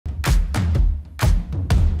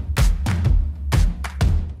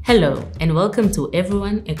Hello and welcome to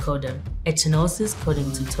Everyone a Coder, a Chenosis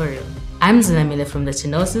coding tutorial. I'm Zinamile from the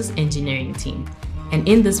Chenosis engineering team, and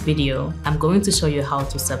in this video, I'm going to show you how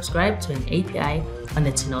to subscribe to an API on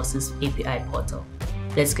the Chenosis API Portal.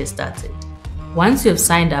 Let's get started. Once you have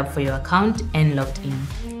signed up for your account and logged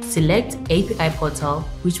in, select API Portal,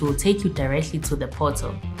 which will take you directly to the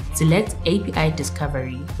portal. Select API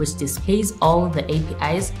Discovery, which displays all the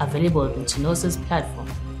APIs available on the Chenosis platform.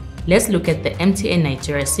 Let's look at the MTN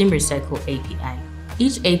Nigeria SIM Recycle API.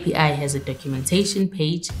 Each API has a documentation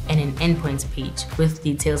page and an endpoints page with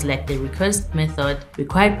details like the request method,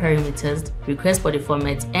 required parameters, request body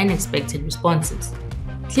formats, and expected responses.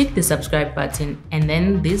 Click the subscribe button and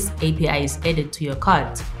then this API is added to your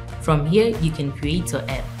cart. From here, you can create your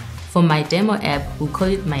app. For my demo app, we'll call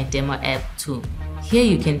it my demo app 2. Here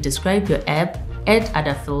you can describe your app, add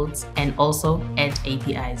other fields, and also add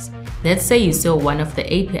APIs. Let's say you saw one of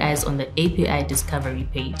the APIs on the API Discovery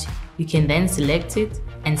page. You can then select it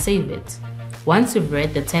and save it. Once you've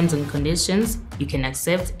read the terms and conditions, you can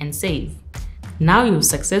accept and save. Now you've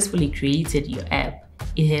successfully created your app.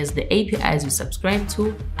 It has the APIs you subscribe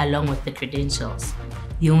to along with the credentials.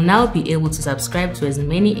 You'll now be able to subscribe to as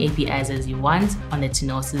many APIs as you want on the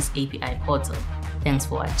Chenosis API Portal. Thanks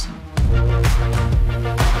for watching.